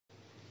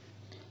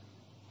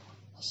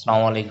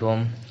আসসালামু আলাইকুম।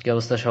 কি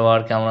অবস্থা সবার,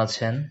 কেমন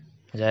আছেন?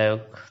 যাই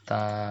হোক, তা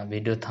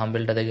ভিডিও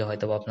থাম্বনেলটা দেখে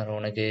হয়তো বা আপনারা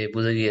অনেকে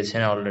বুঝে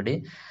গিয়েছেন অলরেডি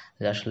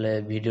যে আসলে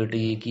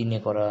ভিডিওটি কি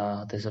নিয়ে করা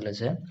হতে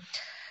চলেছে।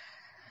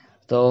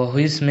 তো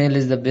which mail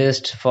is the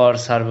best for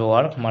survey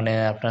work, মানে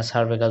আপনার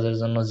সার্ভে কাজের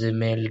জন্য যে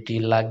মেলটি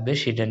লাগবে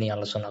সেটা নিয়ে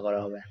আলোচনা করা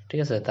হবে। ঠিক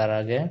আছে, তার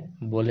আগে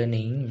বলে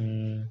নিই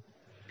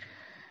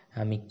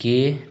আমি কে।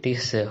 ঠিক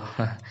আছে,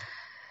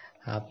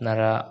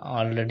 আপনারা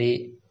অলরেডি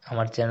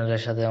আমার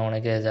চ্যানেলের সাথে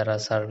অনেকে যারা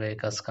সার্ভে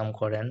কাজ কাম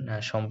করেন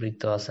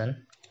সম্পৃক্ত আছেন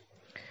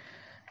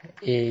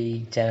এই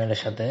চ্যানেলের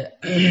সাথে।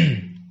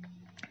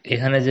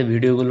 এখানে যে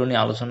ভিডিওগুলো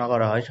নিয়ে আলোচনা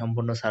করা হয়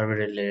সম্পূর্ণ সার্ভে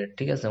রিলেটেড,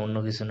 ঠিক আছে, অন্য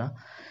কিছু না।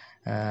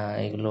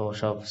 এগুলো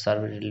সব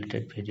সার্ভে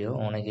রিলেটেড ভিডিও,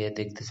 অনেকে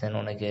দেখতেছেন,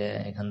 অনেকে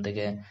এখান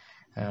থেকে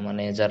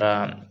মানে যারা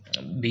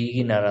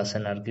বিগিনার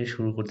আছেন আর কি,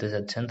 শুরু করতে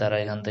চাচ্ছেন, তারা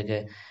এখান থেকে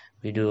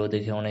ভিডিও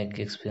দেখে অনেক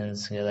এক্সপিরিয়েন্স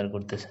গ্যাদার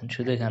করতেছেন।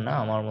 শুধু এখানে না,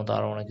 আমার মতো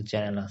আরো অনেক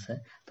চ্যানেল আছে।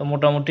 তো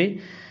মোটামুটি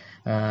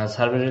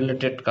সার্ভে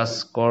রিলেটেড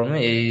কাজকর্মে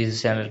এই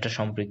চ্যানেলটা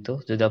সম্পৃক্ত।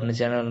 যদি আপনি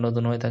চ্যানেল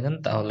নতুন হয়ে থাকেন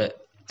তাহলে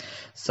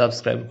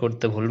সাবস্ক্রাইব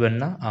করতে ভুলবেন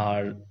না।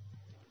 আর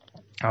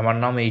আমার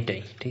নাম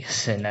এইটাই, ঠিক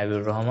আছে,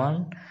 নাবিউর রহমান।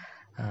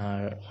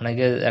 আর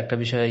অনেকে একটা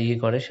বিষয়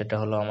করে, সেটা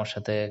হলো আমার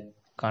সাথে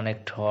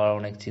কানেক্ট হওয়ার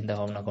অনেক চিন্তা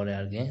ভাবনা করে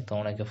আর কি। তো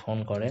অনেকে ফোন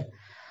করে,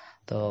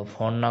 তো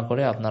ফোন না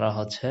করে আপনারা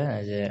হচ্ছে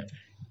এই যে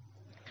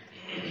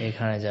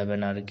এখানে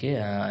যাবেন আর কি,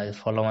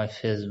 ফলো মাই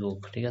ফেসবুক।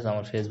 ঠিক আছে,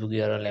 আমার ফেসবুক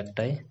ইউআরএল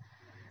একটাই,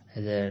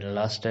 এই যে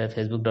লাস্টে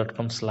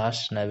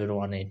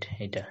facebook.com/nabiur18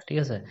 এটা, ঠিক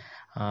আছে।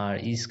 আর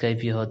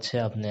স্কাইপি হচ্ছে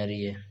আপনার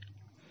এই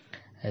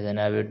যে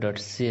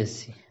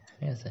nabiur.cse,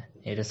 ঠিক আছে।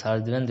 এটা সার্চ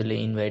দিবেন, দিলে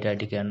ইনভাইট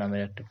আইডি কেয়ার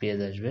নামের একটা পেজ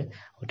আসবে,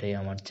 ওটাই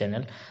আমার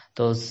চ্যানেল।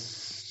 তো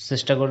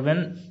চেষ্টা করবেন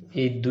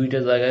এই দুইটা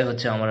জায়গায়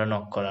হচ্ছে আমার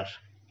নক করার।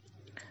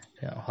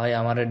 হয়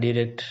আমার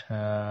ডিরেক্ট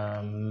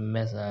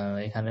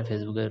এখানে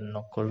ফেসবুকে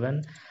নক করবেন,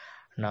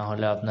 না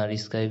হলে আপনার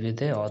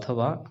স্কাইপিতে,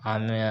 অথবা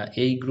আমি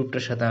এই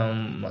গ্রুপটার সাথে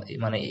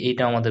মানে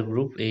এইটা আমাদের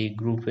গ্রুপ, এই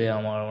গ্রুপে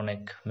আমার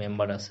অনেক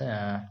মেম্বার আছে।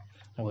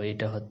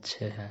 এইটা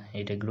হচ্ছে, হ্যাঁ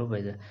এইটা গ্রুপ,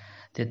 এই যে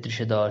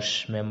 3310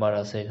 মেম্বার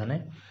আছে এখানে।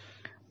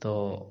 তো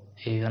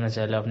এইখানে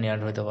চাইলে আপনি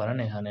অ্যাড হইতে পারেন,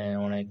 এখানে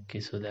অনেক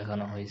কিছু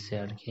দেখানো হয়েছে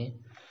আর কি।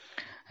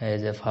 এই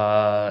যে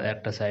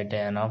একটা সাইটে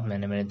এনাফ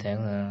মেনি মেনি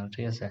থ্যাঙ্কস,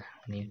 ঠিক আছে,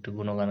 উনি একটু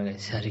গুণগান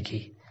গাইছে আর কি।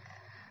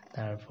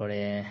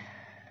 তারপরে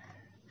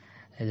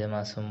এই যে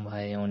মাসুম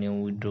ভাই, উনি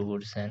উইথড্র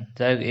করছেন।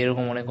 যাই হোক,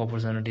 এরকম অনেক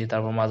অপরচুনিটি।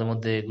 তারপর মাঝে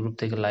মধ্যে গ্রুপ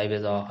থেকে লাইভে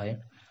যাওয়া হয়,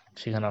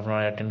 সেখানে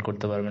আপনারা অ্যাটেন্ড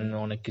করতে পারবেন,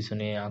 অনেক কিছু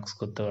নিয়ে আস্ক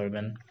করতে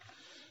পারবেন।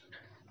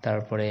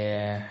 তারপরে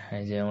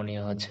এই যে উনি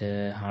হচ্ছে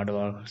hard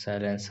work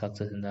silence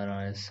success in the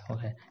noise,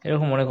 ওকে,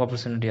 এরকম অনেক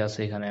অপরচুনিটি আছে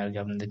এখানে আর কি।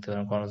 আপনি দেখতে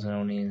পারেন কোনজন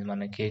উনি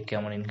মানে কে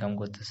কেমন ইনকাম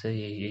করতেছে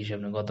এই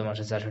হিসাবে। গত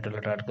মাসে 400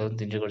 ডলার টার্গেট করুন,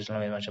 300 করেছিলাম,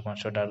 এই মাসে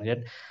 500 টার্গেট,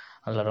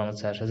 আল্লাহর রহমতে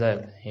 400, যায়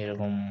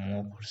এরকম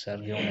করছে আর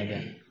কি অনেকে।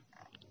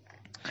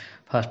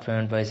 ফার্স্ট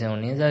পেমেন্ট পাইছে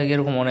উনি, যাই হোক,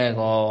 এরকম অনেক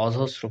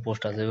অজস্র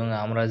পোস্ট আছে, এবং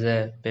আমরা যে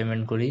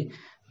পেমেন্ট করি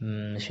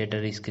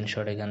সেটার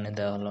স্ক্রিনশট এখানে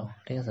দেওয়া হলো,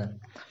 ঠিক আছে।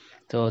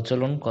 তো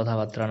চলুন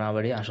কথাবার্তা না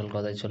বাড়ি আসল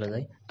কথায় চলে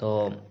যাই। তো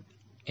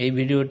এই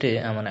ভিডিওতে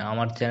মানে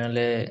আমার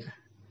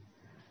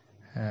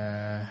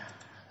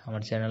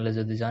চ্যানেলে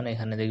যদি যান,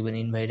 এখানে দেখবেন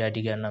ইনভাইট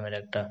আইডি কার্ড নামের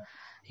একটা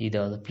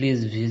দেওয়া আছে, please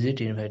visit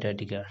invite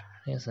ID card,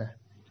 ঠিক আছে।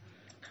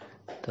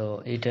 তো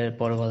এইটার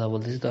পরে কথা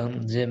বলতেছি, তখন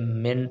যে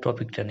মেন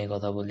টপিকটা নিয়ে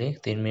কথা বলি।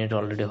 3 মিনিট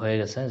অলরেডি হয়ে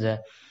গেছে। যে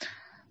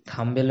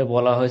থাম্বনেলে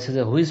বলা হয়েছে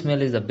যে which mail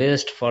is the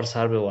best for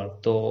survey work.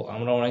 তো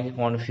আমরা অনেকে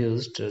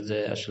কনফিউজড যে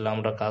আসলে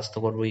আমরা কাজ তো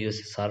করবো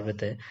ইউএসএ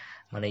সার্ভেতে,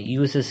 মানে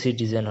ইউএসএ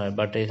সিটিজেন হয়,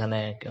 বাট এখানে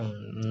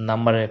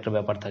নাম্বারের একটা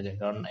ব্যাপার থাকে,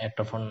 কারণ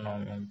একটা ফোন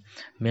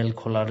মেল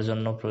খোলার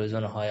জন্য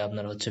প্রয়োজন হয়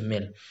আপনার হচ্ছে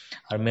মেল,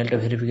 আর মেলটা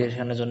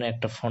ভেরিফিকেশনের জন্য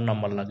একটা ফোন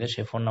নাম্বার লাগে।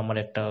 সেই ফোন নাম্বারে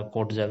একটা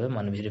কোড যাবে,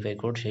 মানে ভেরিফাই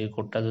কোড। সেই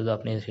কোডটা যদি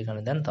আপনি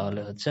সেখানে দেন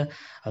তাহলে হচ্ছে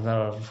আপনার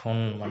ফোন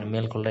মানে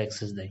মেল খোলার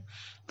অ্যাক্সেস দেয়।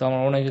 তো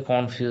আমরা অনেকে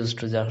কনফিউজড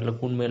যে আসলে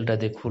কোন মেলটা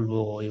দিয়ে খুলবো,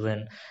 ইভেন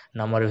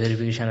নাম্বার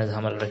ভেরিফিকেশনের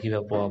ঝামেলাটা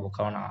কীভাবে পোহাবো,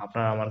 কারণ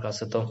আপনার আমার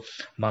কাছে তো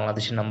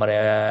বাংলাদেশি নাম্বার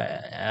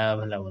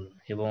অ্যাভেলেবল,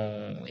 এবং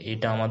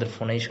এটা আমাদের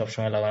ফোনেই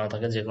সবসময় লাগানো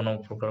থাকে। যে কোনো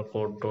প্রকার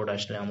কোড টোড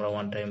আসলে আমরা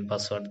ওয়ান টাইম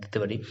পাসওয়ার্ড দিতে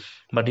পারি,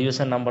 বাট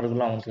ইউএসএর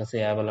নাম্বারগুলো আমাদের কাছে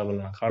অ্যাভেলেবল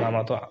না, কারণ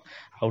আমরা তো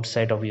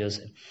আউটসাইড অফ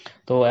ইউএসএ।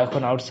 তো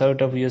এখন আউটসাইড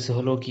অফ ইউএসএ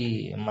হলেও কি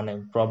মানে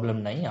প্রবলেম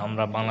নাই,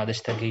 আমরা বাংলাদেশ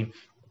থেকেই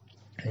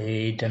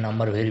এইটা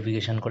নাম্বার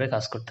ভেরিফিকেশন করে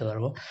কাজ করতে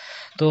পারবো।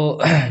 তো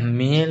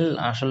মেল,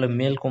 আসলে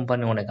মেল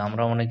কোম্পানি অনেক,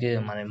 আমরা অনেকে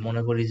মানে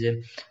মনে করি যে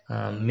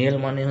মেল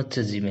মানে হচ্ছে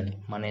জিমেল,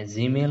 মানে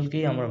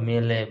জিমেলকেই আমরা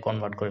মেলে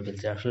কনভার্ট করে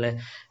ফেলছি। আসলে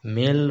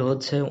মেল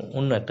হচ্ছে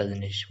অন্য একটা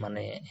জিনিস,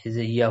 মানে এই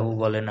যে ইয়াহু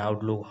বলেন,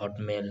 আউটলুক,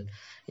 হটমেল,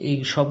 এই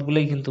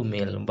সবগুলোই কিন্তু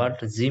মেল, বাট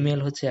জিমেল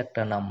হচ্ছে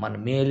একটা নাম, মানে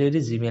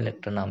মেলেরই জিমেল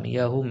একটা নাম,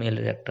 ইয়াহু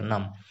মেলের একটা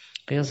নাম,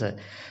 ঠিক আছে।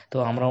 তো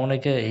আমরা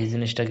অনেকে এই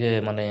জিনিসটাকে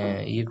মানে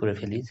করে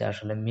ফেলি যে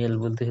আসলে মেল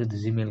বলতে শুধু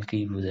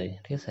জিমেলকেই বোঝায়,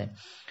 ঠিক আছে।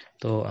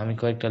 তো আমি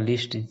কয়েকটা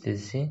লিস্ট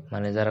দিতেছি,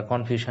 মানে যারা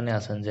কনফিউশনে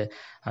আছেন যে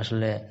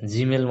আসলে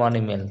জিমেল মানে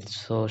মেল,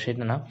 সো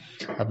সেটা না।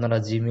 আপনারা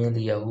জিমেল,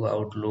 ইয়াহু,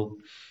 আউটলুক,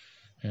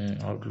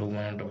 আউটলুক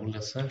মানে একটা ভুল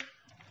আছে,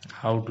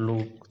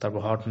 আউটলুক,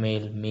 তারপর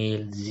হটমেল,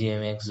 মেল,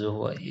 জিএমএক্স,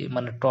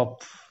 মানে টপ,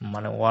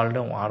 মানে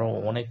ওয়ার্ল্ডে আরো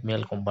অনেক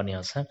মেল কোম্পানি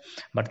আছে,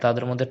 বাট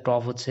তাদের মধ্যে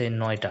টপ হচ্ছে এই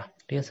 9টা,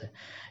 ঠিক আছে,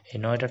 এই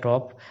 9টা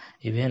টপ।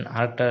 ইভেন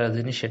আরেকটা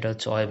জিনিস সেটা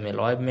হচ্ছে ওয়েবমেল।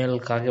 ওয়েবমেল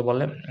কাকে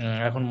বলে?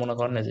 এখন মনে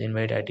করেন যে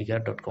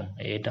inviteitcare.com,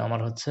 এটা আমার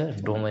হচ্ছে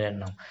ডোমেনের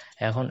নাম।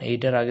 এখন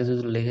এইটার আগে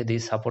যদি লিখে দিই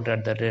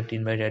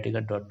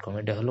support@inviteitcare.com,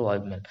 এটা হলো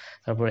ওয়েবমেল।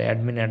 তারপর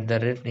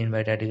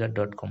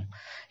admin@inviteitcare.com,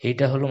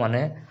 এইটা হলো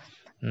মানে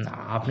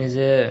আপনি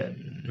যে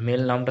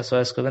মেল নামটা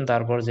চয়েস করবেন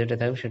তারপর যেটা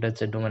থাকবে সেটা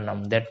হচ্ছে ডোমেন নাম।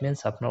 দ্যাট মিনস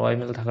আপনার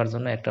ওয়েবমেল থাকার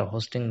জন্য একটা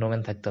হোস্টিং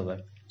ডোমেন থাকতে হবে,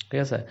 ঠিক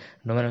আছে?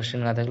 ডোমেন হোস্টিং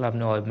না থাকলে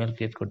আপনি ওয়েবমেল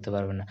ক্রিয়েট করতে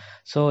পারবেন না।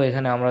 সো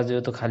এখানে আমরা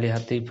যেহেতু খালি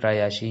হাতেই প্রায়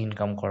আসি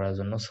ইনকাম করার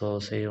জন্য, সো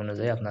সেই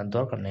অনুযায়ী আপনার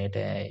দরকার নেই,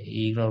 এটা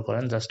ইগনোর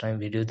করেন। জাস্ট আমি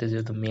ভিডিওতে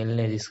যেহেতু মেল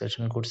নিয়ে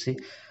ডিসকাশন করছি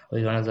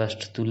ওইখানে জাস্ট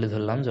তুলে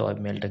ধরলাম যে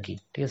ওয়েবমেলটা কি,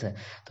 ঠিক আছে?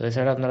 তো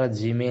এছাড়া আপনারা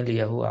Gmail,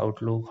 Yahoo,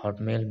 Outlook,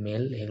 Hotmail,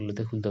 mail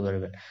এগুলোতে খুলতে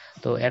পারবেন।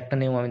 তো একটা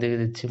নিয়ম আমি দেখে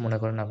দিচ্ছি, মনে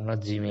করেন আপনারা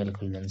জিমেল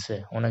খুলবেন,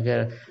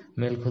 অনেকের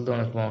মেল খুলতে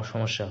অনেক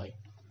সমস্যা হয়।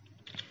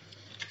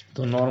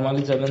 তো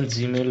নর্মালি যাবেন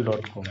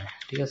gmail.com-এ,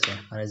 ঠিক আছে?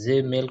 মানে যে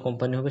মেল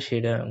কোম্পানি হবে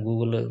সেটা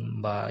গুগলে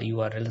বা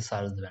ইউআরএল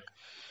সার্চ দেবেন।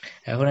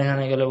 এখন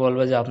এখানে গেলে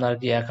বলবে যে আপনার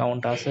কি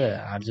অ্যাকাউন্ট আছে,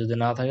 আর যদি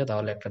না থাকে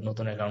তাহলে একটা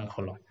নতুন অ্যাকাউন্ট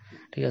খোলো,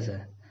 ঠিক আছে?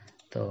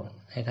 তো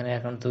এখানে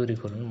অ্যাকাউন্ট তৈরি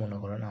করুন মনে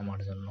করেন আমার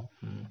জন্য।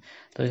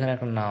 তো এখানে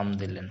একটা নাম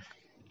দিলেন,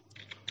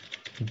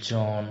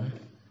 জন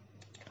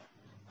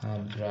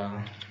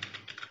আব্রাহাম।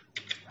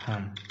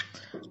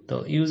 তো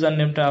ইউজার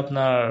নেমটা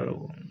আপনার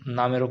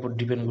নামের উপর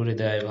ডিপেন্ড করে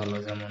দেয় ভালো,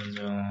 যেমন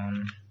জন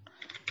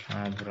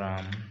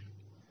আব্রাহাম,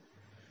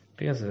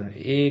 ঠিক আছে?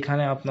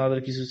 এইখানে আপনাদের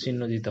কিছু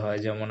চিহ্ন দিতে হয়,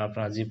 যেমন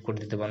আপনারা জিপ কোড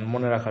দিতে পারেন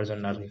মনে রাখার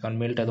জন্য আর কি, কারণ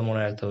মেলটা তো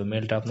মনে রাখতে হবে,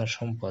 মেলটা আপনার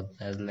সম্পদ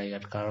অ্যাজ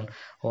লাইক, কারণ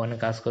ওখানে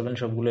কাজ করবেন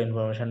সবগুলো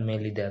ইনফরমেশন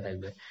মেলই দেওয়া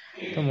থাকবে।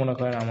 তো মনে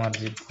করেন আমার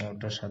জিপ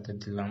কোডটার সাথে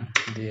দিলাম,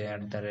 দিয়ে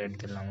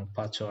দিলাম,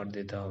 পাসওয়ার্ড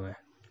দিতে হবে,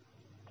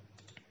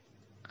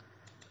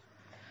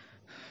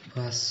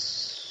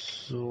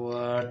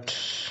 পাসওয়ার্ড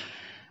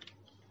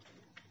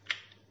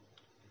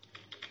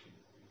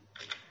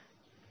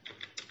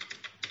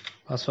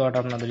পাসওয়ার্ড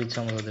আপনাদের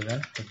ইচ্ছা মতো দেবেন,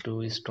 একটু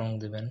স্ট্রং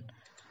দেবেন।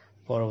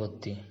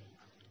 পরবর্তী,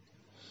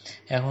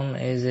 এখন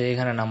এই যে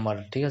এখানে নাম্বার,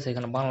 ঠিক আছে?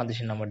 এখানে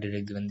বাংলাদেশি নাম্বার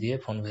ডিরেক্ট দিবেন, দিয়ে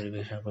ফোন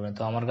ভেরিফিকেশন করবেন।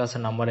 তো আমার কাছে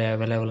নাম্বার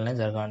অ্যাভেলেবেল নেই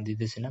যার কারণে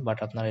দিতেছি না, বাট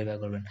আপনারা এভাবে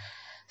করবেন।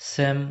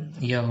 সেম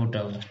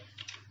ইয়াহুটাও,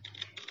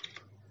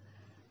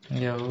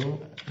 ইয়াহু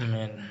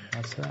মেল,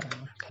 আচ্ছা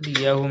খালি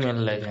ইয়াহু মেল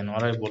লাগেন,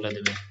 ওরাই বলে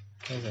দেবে,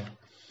 ঠিক আছে?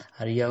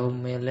 আর ইয়াহু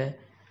মেলে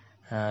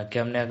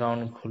কেমনে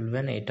অ্যাকাউন্ট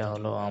খুলবেন, এটা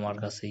হলো আমার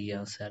কাছে ইয়ে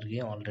আছে আর কি,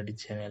 অলরেডি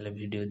চ্যানেলে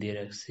ভিডিও দিয়ে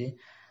রাখছি।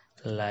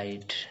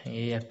 লাইট,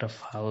 এই একটা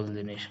ফাউল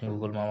জিনিস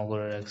গুগল মামা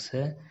করে রাখছে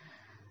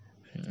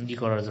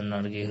করার জন্য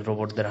আর কি,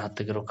 রোবটদের হাত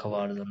থেকে রক্ষা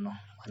পাওয়ার জন্য।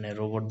 মানে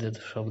রোবটদের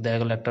সব দেখা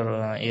গেলো একটা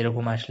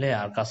এরকম আসলে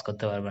আর কাজ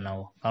করতে পারবে না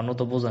ও, কারণ ও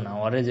তো বোঝে না,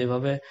 ওরে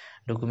যেভাবে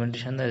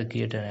ডকুমেন্টেশন দেয়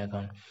ক্রিয়েট অ্যান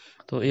অ্যাকাউন্ট।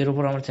 তো এর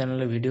উপর আমার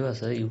চ্যানেলে ভিডিও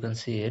আছে, ইউ ক্যান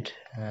সি ইট,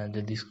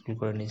 যদি স্ক্রল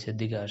করে নিচের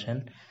দিকে আসেন।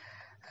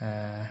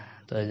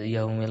 তো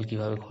ইয়াহু মেল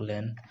কীভাবে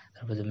খোলেন,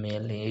 তারপর যে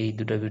মেল, এই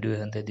দুটো ভিডিও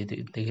এখান থেকে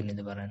দেখে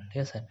নিতে পারেন,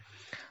 ঠিক আছে?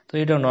 তো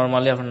এটা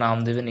নর্মালি আপনার নাম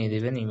দেবেন,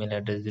 দেবেন, ইমেল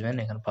অ্যাড্রেস দিবেন,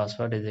 এখানে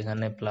পাসওয়ার্ড,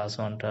 যেখানে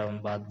 +1টা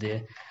বাদ দিয়ে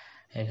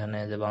এখানে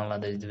যে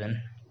বাংলাদেশ দিবেন,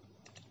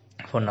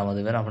 ফোন নাম্বার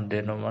দেবেন, আপনার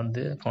ডেট নাম্বার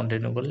দিয়ে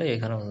কন্টিনিউ করলে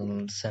এখানে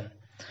সেম।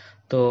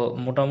 তো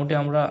মোটামুটি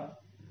আমরা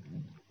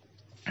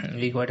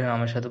এই কয়টা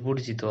নামের সাথে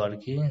পরিচিত আর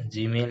কি,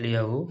 জিমেল,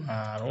 ইয়াহু,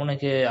 আর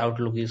অনেকে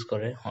আউটলুক ইউজ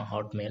করে,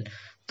 হটমেল।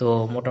 তো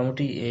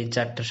মোটামুটি এই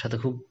চারটার সাথে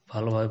খুব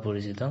ভালোভাবে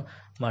পরিচিত।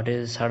 বাট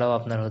এছাড়াও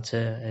আপনার হচ্ছে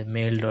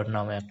মেল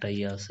নামে একটা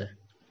ইয়ে আছে,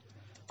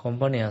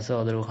 কোম্পানি আছে,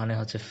 ওদের ওখানে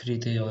হচ্ছে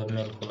ফ্রিতে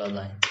ওয়েবমেল খোলা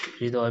যায়।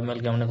 ফ্রিতে ওয়েবমেল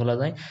কেমনে খোলা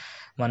যায়,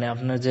 মানে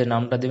আপনার যে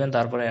নামটা দিবেন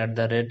তারপরে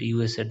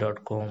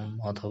 @usa.com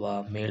অথবা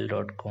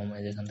mail.com,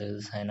 যেখান থেকে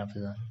সাইন আপে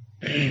যান,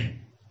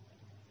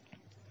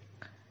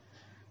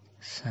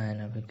 সাইন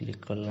আপে ক্লিক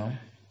করলাম,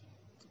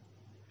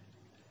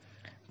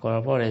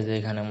 করার পর এই যে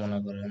এখানে মনে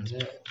করেন যে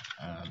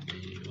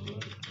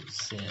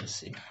nabiurcse,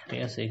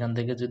 ঠিক আছে? এখান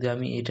থেকে যদি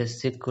আমি এটা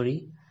চেক করি,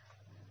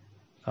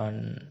 কারণ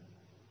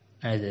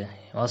এই যে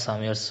awesome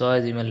your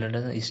choice email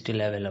address still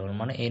available,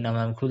 মানে এই নামে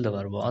আমি খুলতে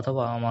পারবো।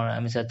 অথবা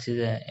আমি চাচ্ছি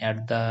যে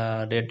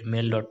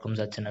 @mail.com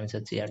চাচ্ছি না, আমি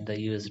চাচ্ছি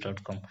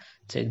 @us.com,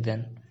 চেক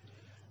দেন,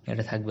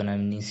 এটা থাকবে না,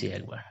 আমি নিছি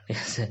একবার, ঠিক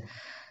আছে?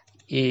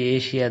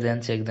 এশিয়া দেন,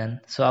 চেক দেন।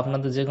 সো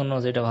আপনাদের যে কোনো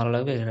যেটা ভালো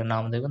লাগবে এখানে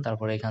নাম দেবেন,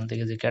 তারপরে এখান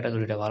থেকে যে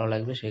ক্যাটাগরিটা ভালো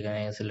লাগবে সেখানে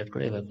সিলেক্ট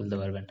করে এবার খুলতে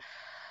পারবেন।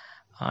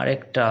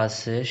 আরেকটা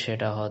আছে,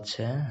 সেটা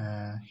হচ্ছে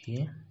কি,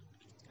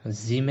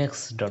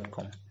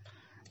 gmax.com,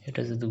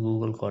 এটা যদি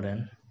গুগল করেন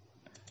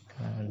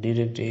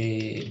ডিরেক্ট এই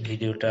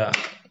ভিডিওটা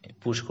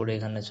পুশ করে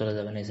এখানে চলে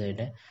যাবেন, এই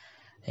সাইডে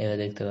এবার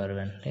দেখতে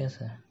পারবেন, ঠিক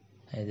আছে?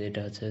 এই যে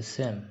এটা হচ্ছে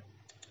সেম,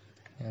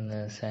 এখানে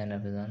সাইন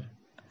আপে যান,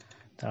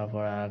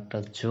 তারপর আর একটা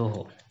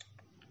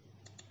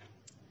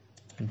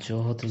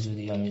জোহোতে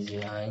যদি আমি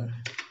যাই,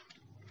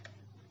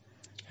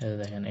 এই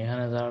দেখেন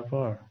এখানে যাওয়ার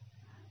পর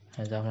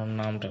এই যে আপনার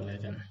নামটা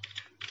লেখেন।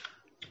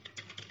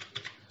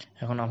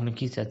 এখন আপনি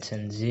কি চাচ্ছেন,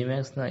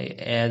 জিম্যাক্স না,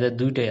 এদের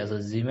দুইটাই আছে,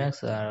 জিম্যাক্স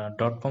আর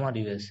 .com আর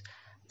ইউএস,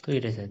 তো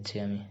এটাই চাচ্ছি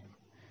আমি,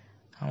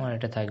 আমার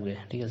এটা থাকবে,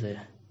 ঠিক আছে?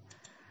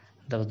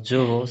 তারপর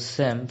Zoho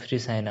same, free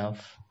sign up.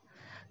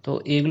 তো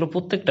এগুলো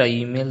প্রত্যেকটা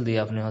ইমেল দিয়ে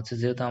আপনি হচ্ছে,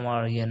 যেহেতু আমার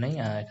ইয়ে নেই,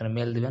 এখানে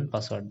মেল দিবেন,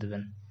 পাসওয়ার্ড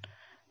দিবেন,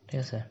 ঠিক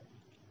আছে?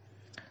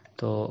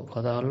 তো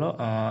কথা হলো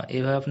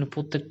এইভাবে আপনি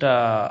প্রত্যেকটা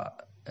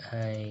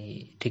এই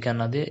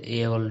ঠিকানা দিয়ে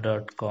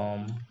aol.com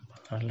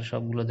আসলে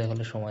সবগুলো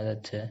দেখালে সময়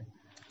যাচ্ছে।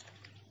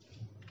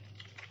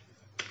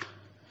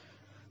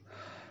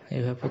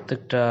 এইভাবে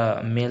প্রত্যেকটা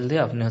মেল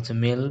দিয়ে আপনি হচ্ছে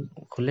মেল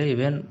খুলে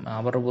ইভেন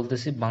আবারও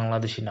বলতেছি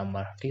বাংলাদেশি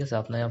নাম্বার, ঠিক আছে,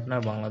 আপনি আপনার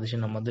বাংলাদেশি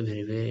নাম্বার দিয়ে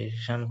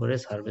ভেরিফিকেশন করে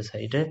সার্ভে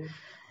সাইটে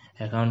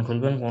অ্যাকাউন্ট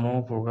খুলবেন, কোনো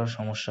প্রকার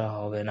সমস্যা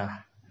হবে না।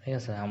 ঠিক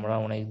আছে, আমরা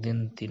অনেক দিন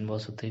 3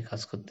 বছর থেকে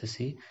কাজ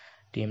করতেছি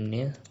টিম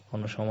নিয়ে,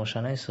 কোনো সমস্যা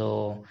নেই। সো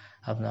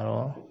আপনারও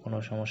কোনো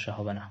সমস্যা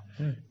হবে না।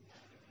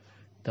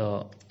 তো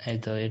এই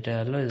তো এটা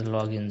হলো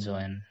লগ ইন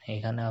জয়েন।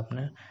 এখানে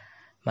আপনার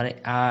মানে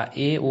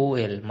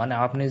AOL মানে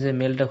আপনি যে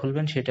মেলটা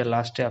খুলবেন সেটা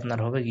লাস্টে আপনার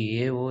হবে কি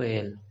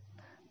AOL।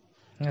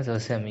 ঠিক আছে,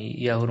 সেম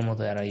ইয়াহুর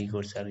মতো এরা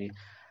করছে আর কি।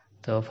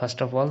 তো ফার্স্ট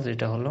অফ অল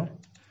যেটা হলো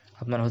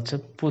আপনার হচ্ছে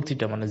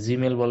প্রতিটা মানে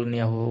জিমেল বলেন,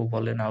 ইয়াহু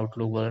বলেন,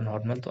 আউটলুক বলেন,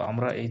 হটমেল, তো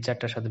আমরা এই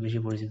চারটার সাথে বেশি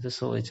পরিচিত।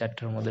 সো এই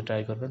চারটার মধ্যে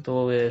ট্রাই করবেন। তো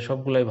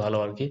সবগুলাই ভালো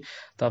আর কি।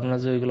 তো আপনার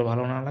যদি ওইগুলো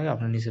ভালো না লাগে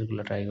আপনি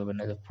নিচেরগুলো ট্রাই করবেন।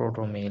 এই যে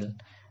প্রোটো মেল,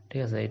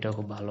 ঠিক আছে, এটা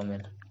খুব ভালো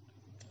মেল।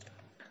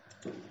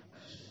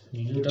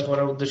 ভিডিওটা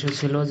করার উদ্দেশ্য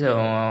ছিল যে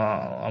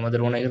আমাদের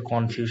অনেকের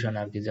কনফিউশন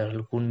আর কি, যে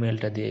আসলে কোন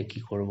মেলটা দিয়ে কি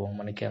করব,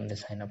 মানে কেমনে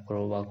সাইন আপ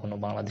করবো, বা কোনো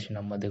বাংলাদেশি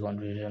নাম্বার দিয়ে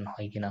কনফিউশন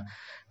হয় কিনা।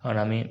 কারণ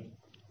আমি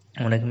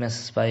অনেক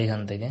মেসেজ পাই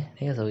এখান থেকে,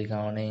 ঠিক আছে, ওই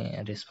কারণে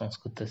রেসপন্স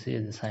করতেছি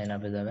যে সাইন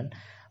আপে যাবেন,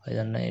 ওই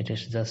জন্য এটা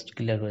জাস্ট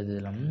ক্লিয়ার করে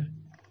দিলাম।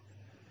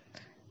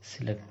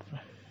 সিলেক্ট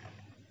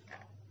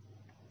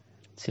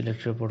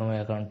সিলেক্টের প্রথমে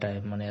অ্যাকাউন্ট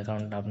টাইপ, মানে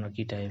অ্যাকাউন্ট আপনার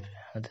কি টাইপ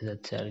হতে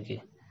যাচ্ছে আর কি।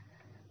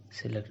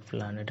 সিলেক্ট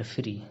প্ল্যান, এটা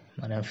ফ্রি,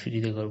 মানে আমি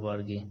ফ্রিতে করবো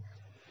আর কি।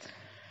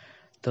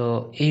 তো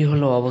এই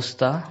হলো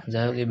অবস্থা।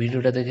 যাই হোক, এই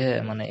ভিডিওটা দেখে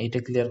মানে এইটা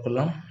ক্লিয়ার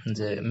করলাম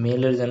যে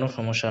মেলের যেন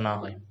সমস্যা না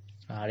হয়।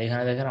 আর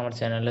এখানে দেখেন আমার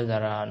চ্যানেলে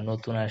যারা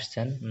নতুন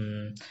আসছেন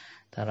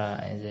তারা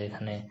এই যে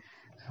এখানে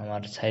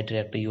আমার সাইটের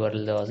একটা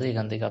ইউআরএল দেওয়া আছে,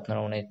 এখান থেকে আপনারা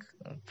অনেক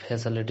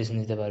ফ্যাসিলিটিস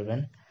নিতে পারবেন।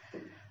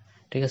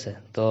 ঠিক আছে,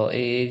 তো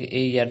এই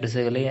এই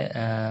অ্যাড্রেসে গেলে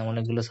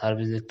অনেকগুলো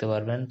সার্ভিস দেখতে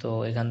পারবেন। তো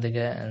এখান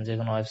থেকে যে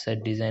কোনো ওয়েবসাইট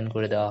ডিজাইন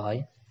করে দেওয়া হয়।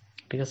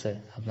 ঠিক আছে,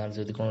 আপনার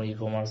যদি কোনো ই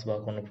কমার্স বা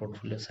কোনো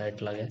পোর্টফোলিও সাইট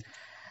লাগে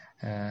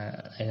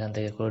এখান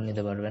থেকে করে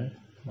নিতে পারবেন,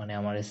 মানে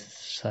আমার এই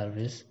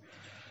সার্ভিস।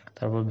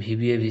 তারপর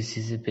ভিবিএ,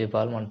 ভিসিসি,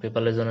 পেপাল, মানে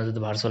পেপালের জন্য যদি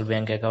ভার্চুয়াল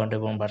ব্যাংক অ্যাকাউন্ট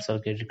এবং ভার্চুয়াল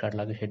ক্রেডিট কার্ড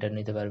লাগে সেটা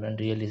নিতে পারবেন।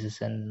 Real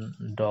assistant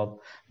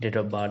date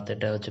of birth,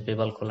 এটা হচ্ছে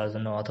পেপাল খোলার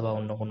জন্য অথবা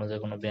অন্য কোনো যে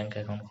কোনো ব্যাংক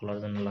অ্যাকাউন্ট খোলার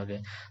জন্য লাগে।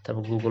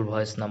 তারপর Google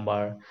voice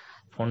number,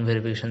 phone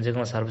verification, যে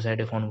কোনো সার্ভিস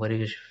সাইটে ফোন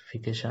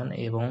ভেরিফিকেশন,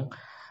 এবং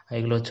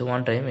এগুলো হচ্ছে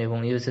ওয়ান টাইম, এবং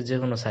ইউএসের যে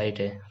কোনো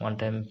সাইটে ওয়ান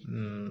টাইম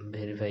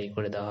ভেরিফাই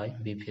করে দেওয়া হয়।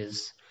 বিপিএস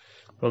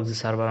প্রক্সি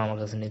সার্ভার আমার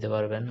কাছে নিতে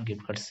পারবেন,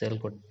 গিফট কার্ড সেল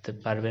করতে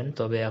পারবেন।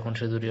 তবে এখন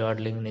শুধু রিওয়ার্ড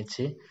লিঙ্ক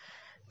নিচ্ছি,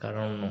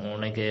 কারণ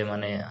অনেকে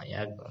মানে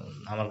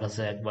আমার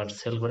কাছে একবার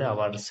সেল করে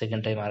আবার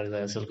সেকেন্ড টাইম আরেক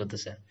জায়গায় সেল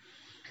করতেছে।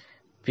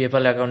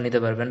 পেপ্যাল অ্যাকাউন্ট নিতে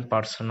পারবেন,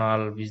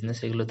 পার্সোনাল বিজনেস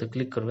এগুলোতে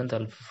ক্লিক করবেন,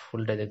 তাহলে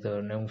ফুলটাই দেখতে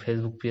পারবেন, এবং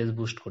ফেসবুক পেজ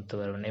বুস্ট করতে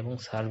পারবেন, এবং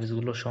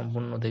সার্ভিসগুলো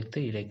সম্পূর্ণ দেখতে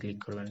এটাই ক্লিক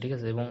করবেন। ঠিক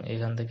আছে, এবং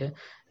এখান থেকে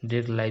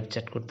ডিরেক্ট লাইভ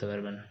চ্যাট করতে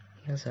পারবেন।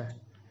 ঠিক আছে,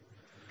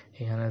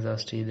 এখানে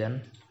জাস্ট দেন,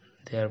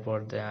 দেওয়ার পর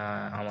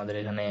আমাদের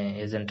এখানে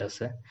এজেন্ট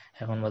আছে,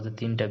 এখন বাজে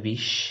 3টা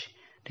 20।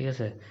 ঠিক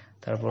আছে,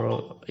 তারপরও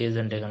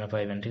এজেন্ট এখানে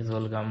পাইবেন। ঠিক আছে,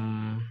 welcome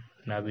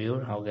নাবিউর,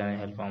 how can I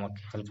help, আমাকে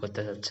হেল্প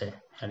করতে চাচ্ছে।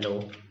 Hello,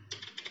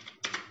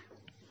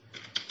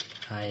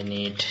 I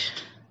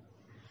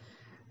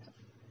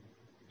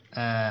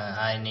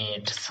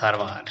need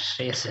server.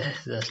 ঠিক আছে,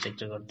 জাস্ট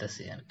একটু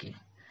করতেছি আর কি।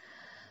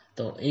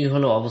 তো এই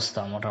হলো অবস্থা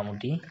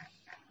মোটামুটি।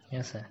 ঠিক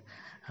আছে,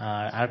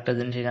 আর আরেকটা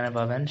জিনিস এখানে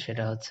পাবেন,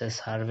 সেটা হচ্ছে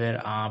সার্ভের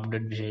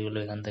আপডেট বিষয়গুলো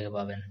এখান থেকে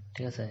পাবেন।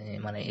 ঠিক আছে,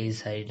 মানে এই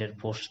সাইটের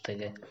পোস্ট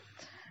থেকে,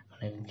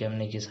 মানে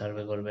কেমনি কি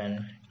সার্ভে করবেন,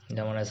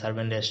 যেমন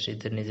সার্ভে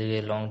ইন্ডাস্ট্রিতে নিজেকে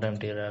লং টাইম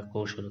টিকে রাখার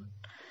কৌশল।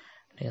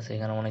 ঠিক আছে,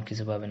 এখানে অনেক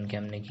কিছু পাবেন,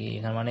 কেমনি কি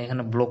এখানে মানে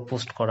এখানে ব্লগ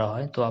পোস্ট করা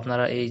হয়। তো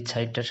আপনারা এই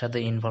সাইটটার সাথে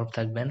ইনভলভ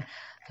থাকবেন।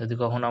 যদি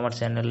কখনো আমার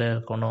চ্যানেলের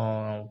কোনো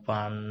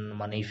পান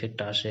মানে ইফেক্ট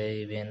আসে,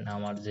 ইভেন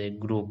আমার যে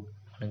গ্রুপ,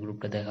 মানে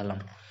গ্রুপটা দেখালাম,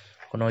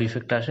 কোনো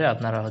ইফেক্ট আসে,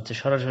 আপনারা হচ্ছে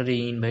সরাসরি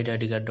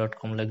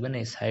inviteidcard.com লিখবেন।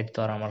 এই সাইট তো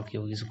আর আমার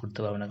কেউ কিছু করতে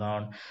পারবে না,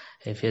 কারণ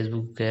এই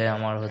ফেসবুকে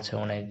আমার হচ্ছে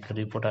অনেক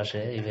রিপোর্ট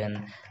আসে, ইভেন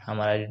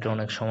আমার আইডিটা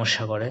অনেক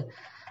সমস্যা করে।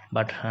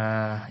 বাট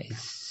এই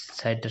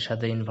সাইটটার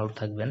সাথে ইনভলভ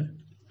থাকবেন,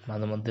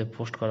 মাঝে মধ্যে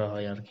পোস্ট করা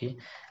হয় আর কি।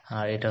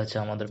 আর এটা হচ্ছে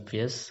আমাদের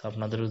পেজ।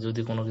 আপনাদেরও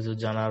যদি কোনো কিছু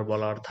জানার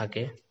বলার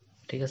থাকে,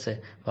 ঠিক আছে,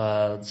 বা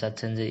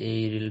চাচ্ছেন যে এই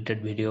রিলেটেড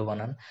ভিডিও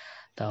বানান,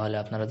 তাহলে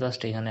আপনারা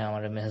জাস্ট এখানে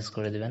আমার মেসেজ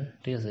করে দিবেন।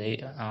 ঠিক আছে, এই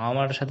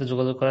আমার সাথে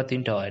যোগাযোগ করা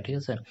 3টা হয়। ঠিক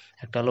আছে,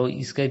 একটা হলো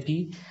স্কাইপি,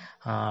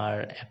 আর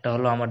একটা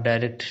হলো আমার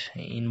ডাইরেক্ট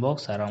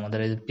ইনবক্স, আর আমাদের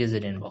এই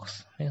পেজের ইনবক্স।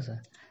 ঠিক আছে,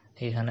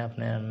 এখানে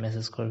আপনি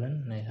মেসেজ করবেন।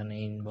 এখানে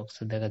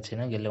ইনবক্সে দেখাচ্ছি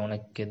না, গেলে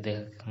অনেককে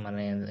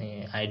মানে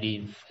আইডি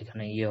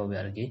এখানে হবে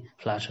আর কি,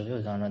 ফ্ল্যাশ হবে,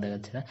 ওই কারণে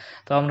দেখাচ্ছি না।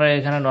 তো আমরা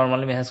এখানে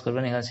নর্মালি মেসেজ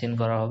করবেন, এখানে সিন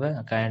করা হবে।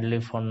 কাইন্ডলি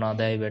ফোন না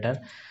দেয় বেটার,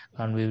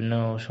 কারণ বিভিন্ন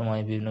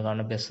সময় বিভিন্ন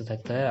কারণে ব্যস্ত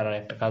থাকতে হয়, আর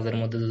একটা কাজের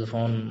মধ্যে যদি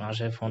ফোন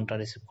আসে, ফোনটা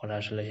রিসিভ করা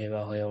আসলে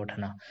সেবা হয়ে ওঠে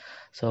না।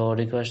 সো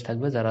রিকোয়েস্ট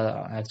থাকবে, যারা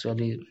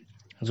অ্যাকচুয়ালি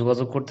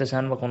যোগাযোগ করতে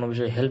চান বা কোনো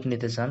বিষয়ে হেল্প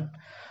নিতে চান,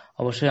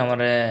 অবশ্যই আমার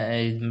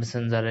এই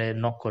মেসেঞ্জারে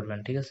নক করবেন,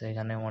 ঠিক আছে?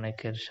 এখানে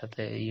অনেকের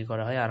সাথে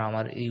করা হয়। আর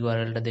আমার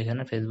ইউআরএলটা দেখে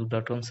নেন,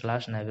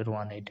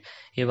 facebook.com/nabiur18।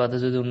 এ বাদে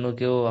যদি অন্য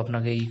কেউ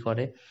আপনাকে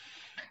করে,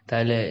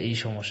 তাহলে এই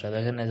সমস্যা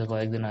দেখেন। এই যে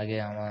কয়েকদিন আগে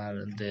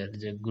আমাদের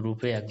যে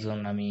গ্রুপে একজন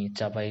আমি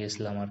চাপাই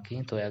গেছিলাম আর কি,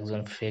 তো একজন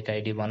ফেক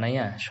আইডি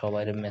বানাইয়া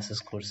সবাই মেসেজ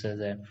করছে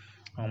যে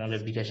আমাদের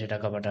বিকাশে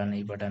টাকা পাঠান,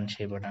 এই পাঠান,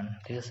 সেই পাঠান,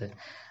 ঠিক আছে?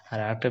 আর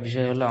একটা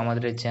বিষয় হলো,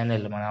 আমাদের এই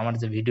চ্যানেল, মানে আমার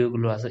যে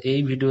ভিডিওগুলো আছে, এই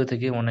ভিডিও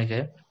থেকে অনেকে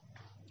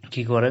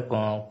কি করে,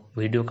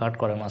 ভিডিও কাট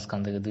করে মাঝখান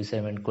থেকে 2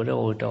 সেকেন্ড করে,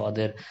 ওইটা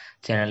ওদের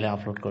চ্যানেলে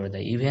আপলোড করে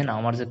দেয়। ইভেন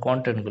আমার যে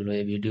কন্টেন্টগুলো,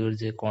 এই ভিডিওর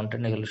যে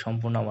কন্টেন্ট, এগুলো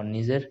সম্পূর্ণ আমার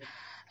নিজের,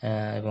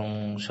 এবং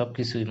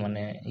সবকিছুই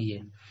মানে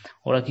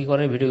ওরা কি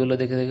করে, ভিডিওগুলো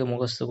দেখে দেখে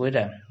মুখস্থ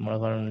কইরা মনে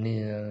করেন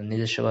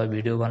নিজস্বভাবে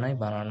ভিডিও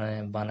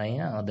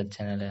বানাইয়া ওদের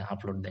চ্যানেলে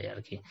আপলোড দেয় আর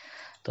কি।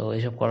 তো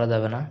এইসব করা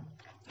যাবে না,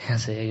 ঠিক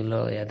আছে? এগুলো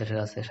এদের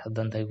কাছে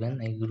সাবধান থাকবেন।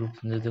 এই গ্রুপ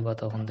যদি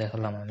তখন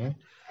দেখালাম আমি,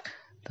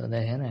 তো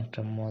দেখেন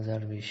একটা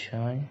মজার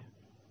বিষয়।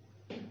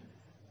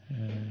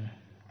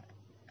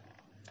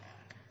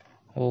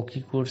 ও কি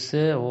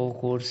করছে, ও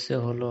করছে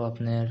হলো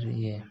আপনার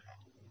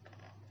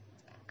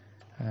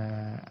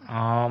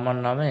আমার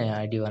নামে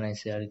আইডি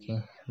বানাইছে আর কি,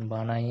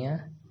 বানাইয়া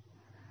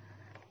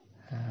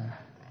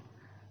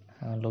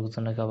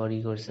লোকজনকে আবার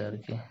করছে আর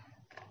কি।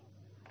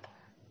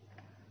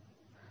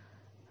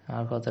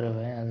 আর কত রে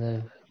ভাই,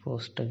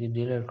 পোস্টটা কি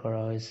ডিলিট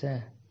করা হয়েছে?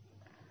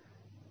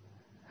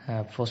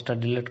 হ্যাঁ, পোস্টটা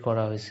ডিলিট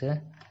করা হয়েছে।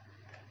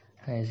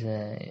 এই যে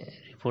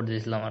রিপোর্ট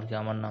দিয়েছিলাম আর কি,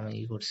 আমার নামে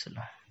করছিল।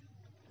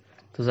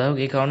 তো যাই হোক,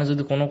 এই কারণে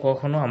যদি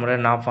কখনো আমরা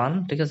না পান,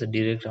 ঠিক আছে,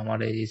 ডিরেক্ট আমার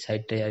এই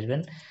সাইটটাই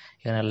আসবেন,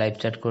 এখানে লাইভ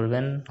চ্যাট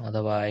করবেন,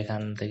 অথবা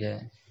এখান থেকে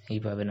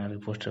পাবেন আর কি,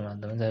 পোস্টের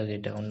মাধ্যমে। যাই হোক,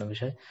 এটা অন্য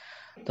বিষয়।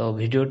 তো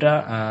ভিডিওটা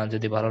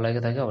যদি ভালো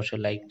লাগে থাকে, অবশ্যই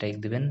লাইক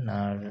দিবেন।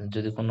 আর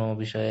যদি কোনো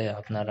বিষয়ে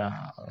আপনারা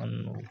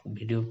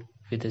ভিডিও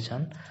পেতে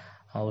চান,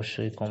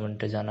 অবশ্যই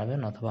কমেন্টে জানাবেন,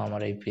 অথবা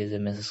আমার এই পেজে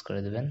মেসেজ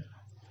করে দেবেন,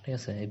 ঠিক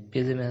আছে? এই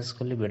পেজে মেসেজ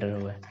করলে বেটার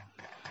হবে।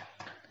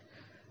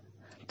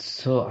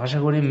 সো আশা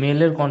করি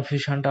মেলের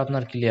কনফিউশনটা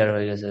আপনার ক্লিয়ার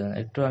হয়ে গেছে।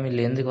 একটু আমি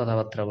লেন্দি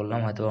কথাবার্তা বললাম,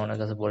 হয়তো অনেক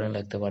কাছে বোরিং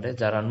লাগতে পারে।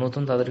 যারা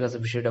নতুন তাদের কাছে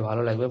বিষয়টা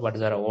ভালো লাগবে, বাট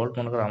যারা ওল্ড,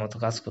 মনে করো আমরা তো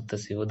কাজ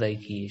করতেছি, ওদাই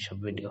কি সব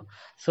ভিডিও।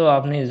 সো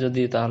আপনি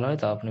যদি তাহলে হয়,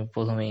 তো আপনি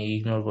প্রথমে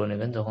ইগনোর করে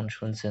নেবেন যখন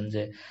শুনছেন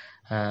যে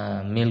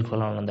মেল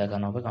খোলানো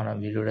দেখানো হবে। কারণ আমি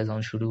ভিডিওটা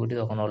যখন শুরু করি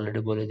তখন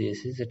অলরেডি বলে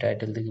দিয়েছি যে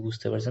টাইটেল থেকে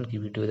বুঝতে পারছেন কি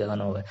ভিডিও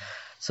দেখানো হবে।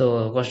 সো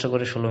কষ্ট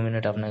করে 16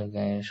 মিনিট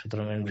আপনাকে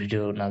 17 মিনিট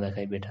ভিডিও না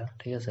দেখাই বেটার,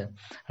 ঠিক আছে?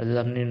 আর যদি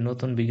আপনি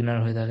নতুন বিগিনার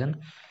হয়ে থাকেন,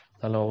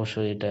 তাহলে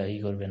অবশ্যই এটা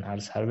করবেন। আর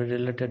সার্ভে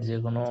রিলেটেড যে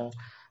কোনো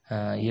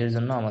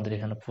জন্য আমাদের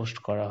এখানে পোস্ট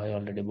করা হয়,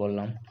 অলরেডি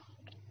বললাম।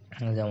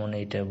 যেমন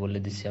এইটা বলে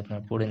দিচ্ছি,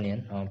 আপনারা পড়ে নিন,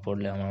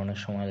 পড়লে আমার অনেক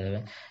সময় যাবে।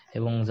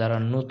 এবং যারা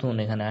নতুন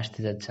এখানে আসতে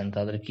যাচ্ছেন,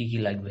 তাদের কি কি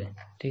লাগবে,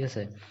 ঠিক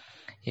আছে,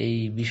 এই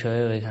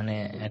বিষয়েও এখানে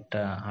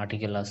একটা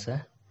আর্টিকেল আছে।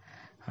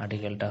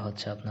 আর্টিকেলটা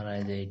হচ্ছে আপনারা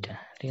এই যে এইটা,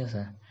 ঠিক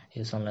আছে,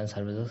 ইউজ অনলাইন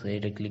সার্ভিসেস,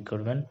 এইটা ক্লিক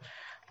করবেন।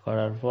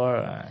 করার পর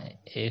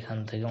এখান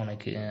থেকে অনেক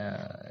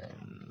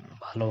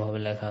ভালোভাবে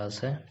লেখা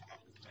আছে,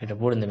 এটা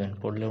পড়ে নেবেন।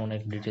 পড়লে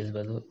অনেক ডিটেলস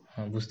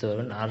বুঝতে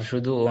পারবেন। আর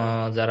শুধু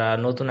যারা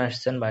নতুন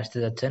আসছেন বা আসতে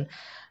যাচ্ছেন,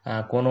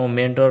 কোনো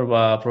মেন্টর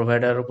বা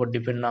প্রোভাইডারের উপর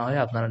ডিপেন্ড না হয়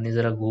আপনারা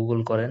নিজেরা গুগল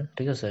করেন,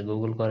 ঠিক আছে?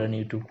 গুগল করেন,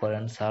 ইউটিউব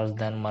করেন, সার্চ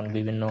দেন, মানে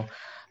বিভিন্ন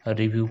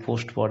রিভিউ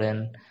পোস্ট পড়েন।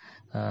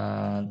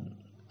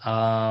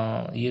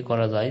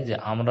 করা যায় যে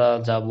আমরা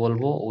যা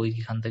বলবো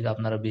ওইখান থেকে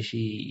আপনারা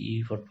বেশি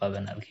ইফোর্ট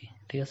পাবেন আর কি,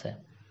 ঠিক আছে?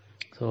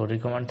 তো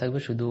রিকমেন্ড থাকবে,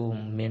 শুধু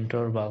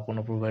মেন্টর বা কোনো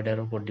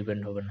প্রোভাইডারের উপর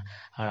ডিপেন্ড হবে না।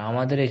 আর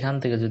আমাদের এখান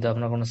থেকে যদি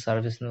আপনার কোনো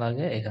সার্ভিস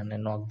লাগে, এখানে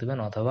নক দিবেন,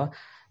 অথবা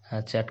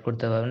চ্যাট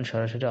করতে পারবেন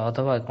সরাসরি,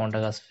 অথবা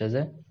কন্টাক্ট আস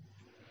পেজে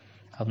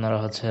আপনারা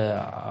হচ্ছে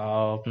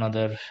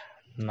আপনাদের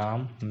নাম,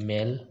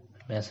 মেল,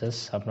 মেসেজ,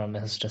 আপনার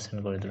মেসেজটা সেন্ড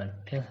করে দেবেন,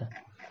 ঠিক আছে?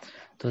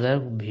 তো যাই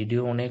হোক,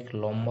 ভিডিও অনেক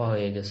লম্বা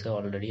হয়ে গেছে,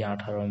 অলরেডি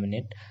 18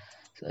 মিনিট।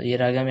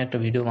 এর আগে আমি একটা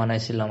ভিডিও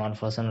বানাইছিলাম,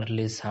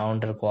 আনফর্চুনেটলি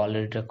সাউন্ডের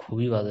কোয়ালিটিটা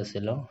খুবই বাজে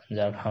ছিল,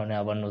 যার কারণে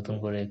আবার নতুন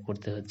করে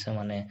করতে হচ্ছে,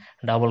 মানে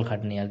ডাবল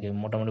খাটনি আর কি।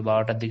 মোটামুটি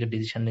 12টার দিকে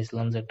ডিসিশন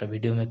নিয়েছিলাম যে একটা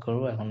ভিডিও মেক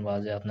করবো, এখন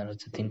বাজে আপনার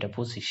হচ্ছে 3টা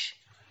 25,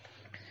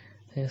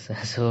 ঠিক আছে?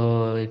 সো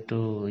একটু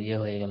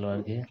হয়ে গেল আর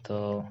কি। তো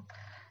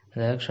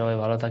যাই হোক, সবাই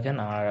ভালো থাকেন।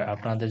 আর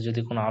আপনাদের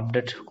যদি কোনো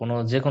আপডেট,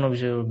 যে কোনো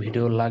বিষয়ে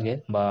ভিডিও লাগে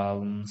বা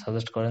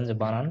সাজেস্ট করেন যে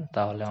বানান,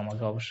 তাহলে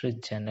আমাকে অবশ্যই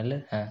চ্যানেলে,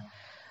 হ্যাঁ,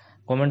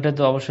 কমেন্টে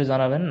তো অবশ্যই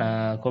জানাবেন।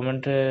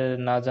 কমেন্টে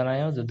না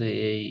জানায়ও যদি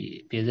এই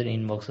পেজের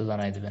ইনবক্সে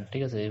জানাই দিবেন,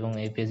 ঠিক আছে? এবং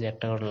এই পেজে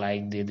একটা করে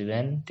লাইক দিয়ে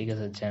দিবেন, ঠিক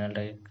আছে?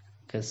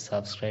 চ্যানেলটাকে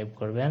সাবস্ক্রাইব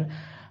করবেন,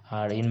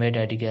 আর ইনভাইট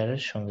আইডি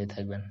কেয়ারের সঙ্গে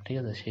থাকবেন, ঠিক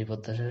আছে? সেই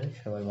প্রত্যাশায়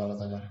সবাই ভালো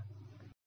থাকবেন।